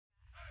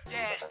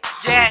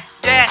Yeah,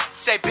 yeah.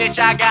 Say, bitch,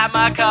 I got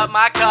my cup,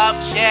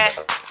 yeah,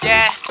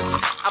 yeah.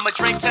 I'ma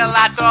drink till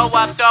I throw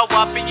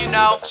up, and you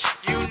know,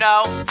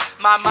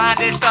 my mind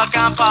is stuck,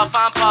 I'm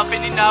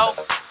puffing, you know,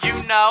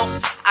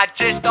 I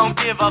just don't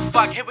give a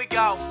fuck. Here we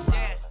go.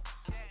 Yeah.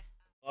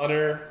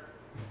 Hunter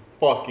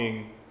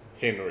fucking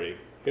Henry.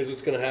 Here's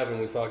what's gonna happen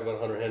when we talk about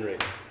Hunter Henry.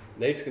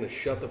 Nate's gonna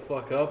shut the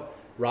fuck up.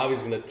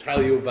 Robbie's gonna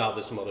tell you about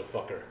this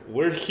motherfucker.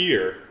 We're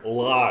here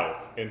live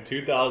in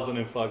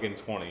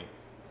 2020,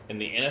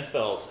 and the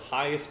NFL's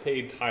highest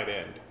paid tight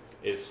end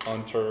is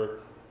Hunter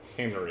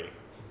Henry.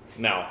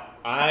 Now,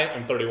 I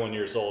am 31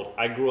 years old.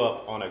 I grew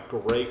up on a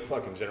great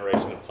fucking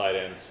generation of tight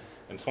ends.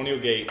 Antonio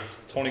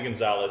Gates, Tony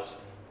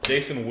Gonzalez,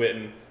 Jason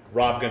Witten,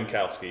 Rob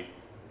Gronkowski.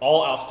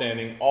 All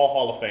outstanding, all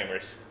Hall of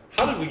Famers.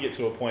 How did we get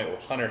to a point where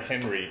Hunter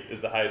Henry is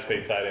the highest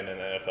paid tight end in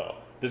the NFL?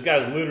 This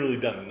guy's literally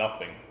done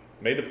nothing.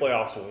 Made the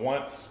playoffs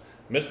once,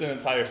 missed an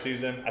entire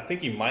season. I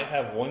think he might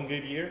have one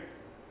good year.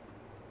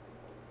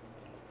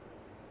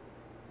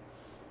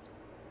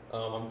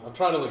 I'm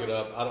trying to look it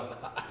up.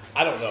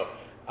 I don't know.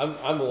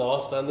 I'm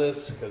lost on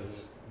this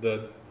because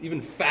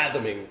even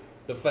fathoming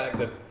the fact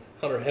that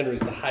Hunter Henry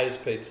is the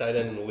highest paid tight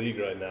end in the league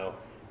right now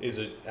is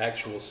an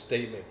actual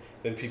statement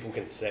that people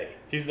can say.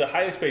 He's the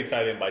highest paid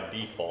tight end by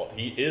default.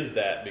 He is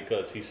that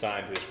because he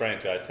signed his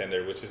franchise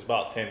tender, which is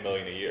about $10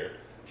 million a year.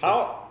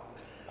 How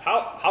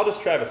does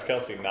Travis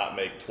Kelce not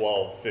make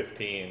 12,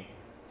 15,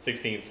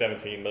 16,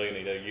 17 million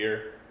a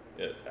year?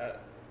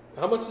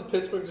 How much did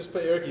Pittsburgh just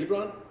pay Eric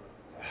Ebron?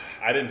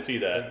 I didn't see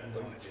that.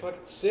 It's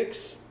fucking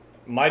 6.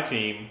 My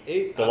team,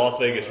 8. the Las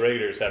Vegas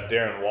Raiders, have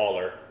Darren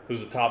Waller,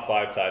 who's a top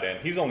 5 tight end.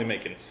 He's only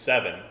making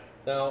 7.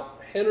 Now,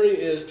 Henry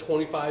is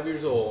 25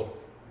 years old.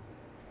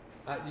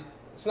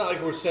 It's not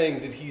like we're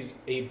saying that he's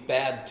a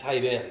bad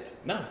tight end.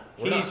 No,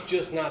 he's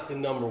just not the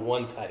number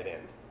 1 tight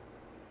end.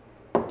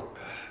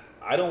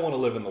 I don't want to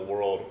live in the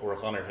world where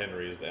Hunter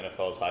Henry is the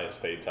NFL's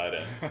highest paid tight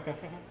end.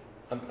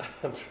 I'm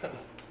trying.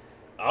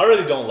 I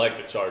already don't like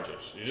the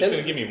Chargers. You're just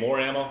going to give me more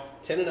ammo?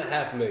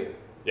 $10.5 million.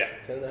 Yeah.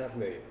 $10.5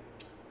 million.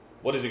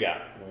 What has he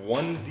got?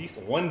 One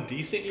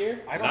decent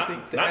year? I don't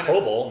think not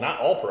Pro Bowl, not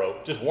All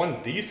Pro, just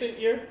one decent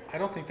year. I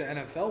don't think the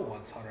NFL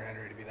wants Hunter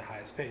Henry to be the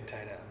highest paid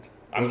tight end.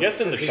 I'm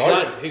guessing the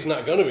Chargers. He's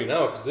not going to be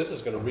now because this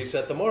is going to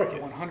reset the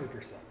market.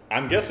 100%.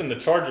 I'm guessing the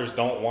Chargers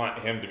don't want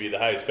him to be the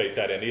highest paid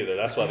tight end either.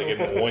 That's why they gave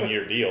him a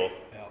 1-year deal.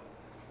 Yeah.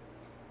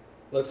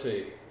 Let's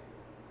see.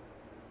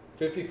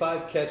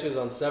 55 catches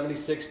on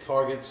 76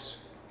 targets,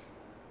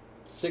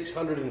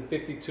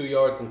 652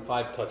 yards and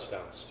 5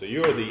 touchdowns. So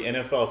you are the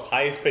NFL's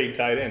highest paid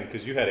tight end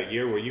because you had a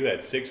year where you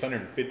had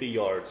 650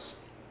 yards.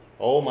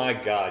 Oh my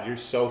God, you're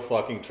so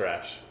fucking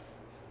trash.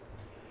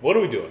 What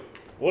are we doing?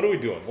 What are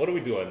we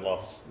doing,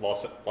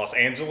 Los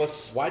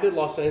Angeles? Why did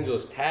Los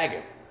Angeles tag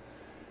him?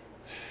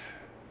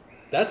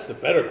 That's the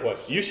better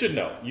question. You should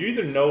know. You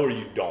either know or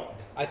you don't.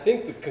 I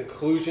think the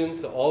conclusion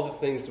to all the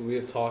things that we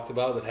have talked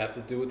about that have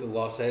to do with the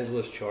Los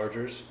Angeles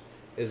Chargers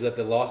is that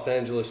the Los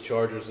Angeles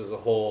Chargers as a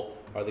whole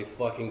are the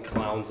fucking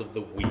clowns of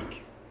the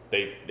week.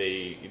 They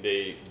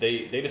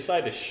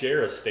decide to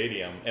share a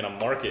stadium in a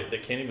market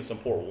that can't even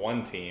support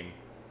one team.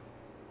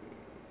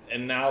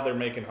 And now they're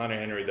making Hunter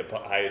Henry the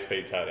highest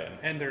paid tight end.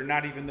 And they're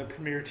not even the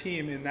premier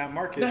team in that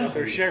market that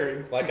they're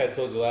sharing. Like I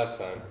told you last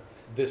time,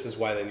 this is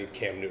why they need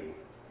Cam Newton.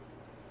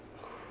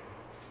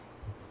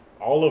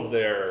 All of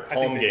their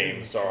home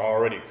games are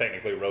already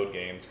technically road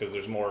games because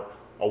there's more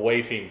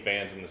away team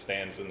fans in the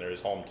stands than there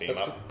is home team.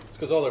 It's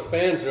because all their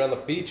fans are on the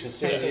beach in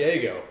San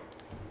Diego.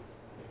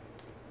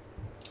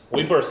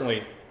 The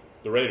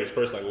Raiders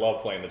personally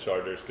love playing the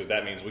Chargers because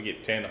that means we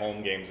get 10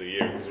 home games a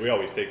year because we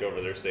always take over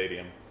their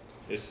stadium.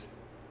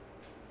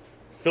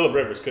 Phillip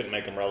Rivers couldn't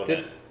make them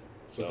relevant.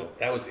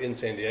 That was in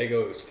San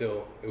Diego. It was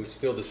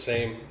still the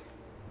same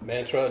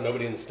mantra.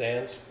 Nobody in the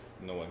stands.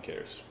 No one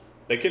cares.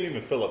 They couldn't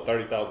even fill a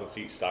 30,000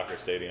 seat Stalker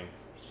Stadium.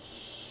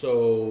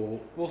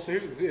 So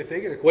here's, if they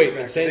get a wait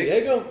in San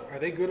Diego, are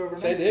they good overnight?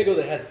 San Diego,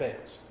 they had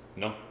fans.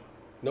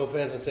 No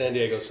fans in San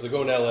Diego, so they're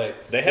going to LA.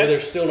 They're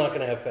still not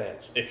going to have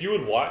fans. If you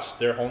would watch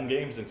their home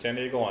games in San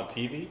Diego on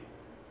TV,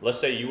 let's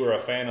say you were a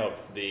fan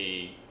of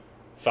the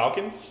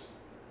Falcons,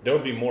 there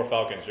would be more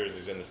Falcons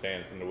jerseys in the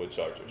stands than there would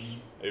Chargers.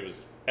 Mm-hmm. It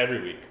was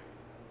every week.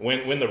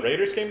 When the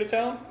Raiders came to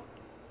town,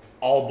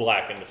 all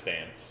black in the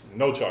stands,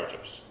 no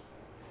Chargers.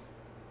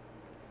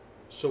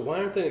 So why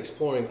aren't they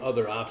exploring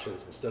other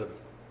options instead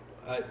of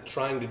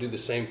trying to do the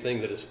same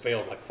thing that has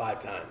failed like 5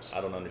 times?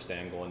 I don't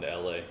understand going to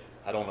LA.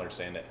 I don't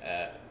understand it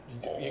at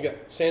all. You got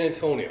San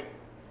Antonio.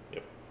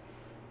 Yep.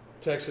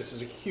 Texas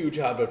is a huge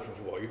hotbed for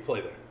football. You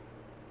play there.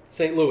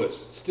 St. Louis,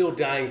 still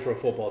dying for a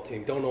football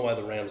team. Don't know why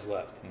the Rams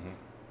left. Mm-hmm.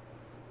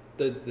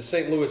 The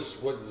St.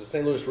 Louis, what is the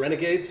St. Louis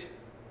Renegades?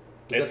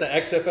 Is that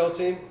the XFL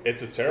team?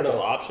 It's a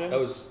terrible option. That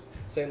was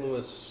St.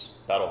 Louis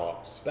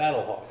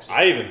Battlehawks.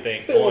 I even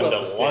think going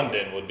to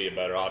London would be a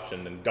better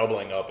option than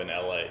doubling up in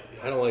LA.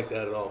 I don't like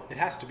that at all. It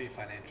has to be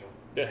financial.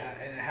 Yeah.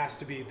 And it has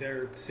to be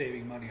they're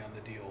saving money on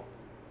the deal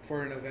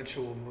for an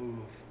eventual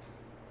move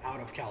out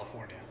of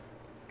California.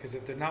 Because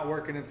if they're not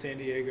working in San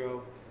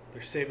Diego,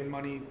 They're saving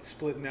money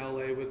splitting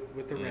LA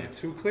with the Rams,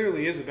 who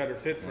clearly is a better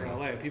fit for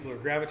LA. People are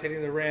gravitating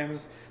to the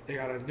Rams. They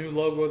got a new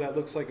logo that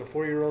looks like a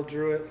 4-year-old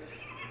drew it.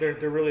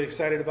 They're really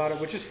excited about it,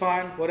 which is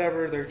fine.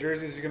 Whatever. Their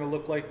jerseys are going to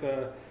look like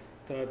the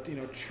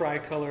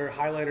tricolor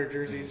highlighter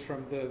jerseys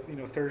from the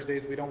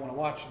Thursdays we don't want to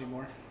watch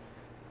anymore.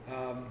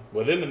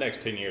 Within the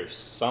next 10 years,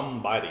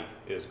 somebody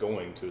is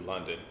going to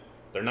London.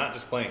 They're not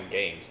just playing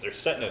games; they're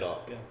setting it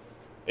up. Yeah.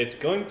 It's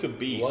going to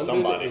be London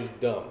somebody. is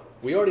dumb.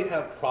 We already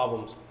have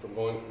problems from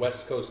going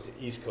West Coast to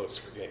East Coast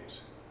for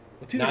games.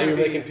 Now you're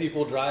making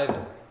people drive.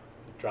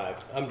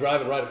 I'm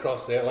driving right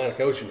across the Atlantic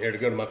Ocean here to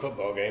go to my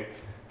football game.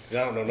 I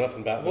don't know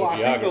nothing about Well, I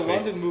geography. think the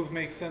London move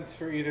makes sense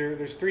for either.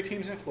 There's 3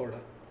 teams in Florida,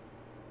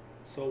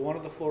 so one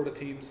of the Florida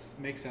teams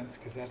makes sense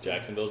because that's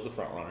Jacksonville's the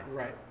front runner.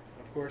 right.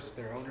 Of course,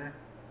 their owner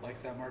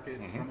likes that market.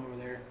 It's from over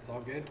there. It's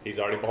all good. He's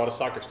already bought a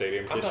soccer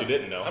stadium. In case you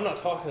didn't know. I'm not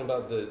talking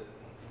about the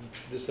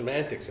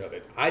semantics of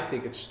it. I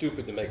think it's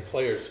stupid to make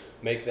players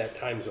make that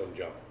time zone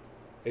jump.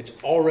 It's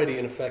already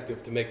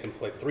ineffective to make them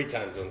play 3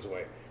 time zones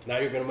away. Now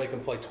you're going to make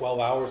them play 12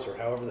 hours or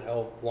however the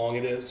hell long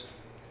it is.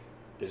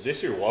 Is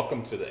this your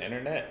welcome to the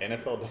internet?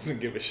 NFL doesn't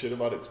give a shit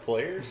about its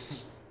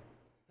players?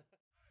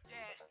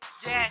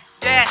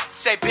 Yeah,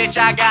 say bitch,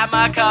 I got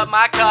my cup,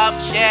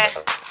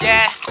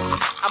 yeah.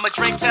 I'ma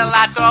drink till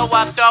I throw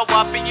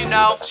up, and you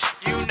know,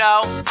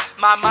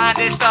 my mind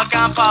is stuck,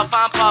 I'm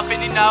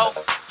puffing, you know,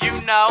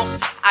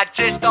 I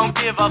just don't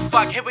give a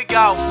fuck, here we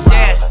go,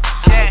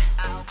 yeah.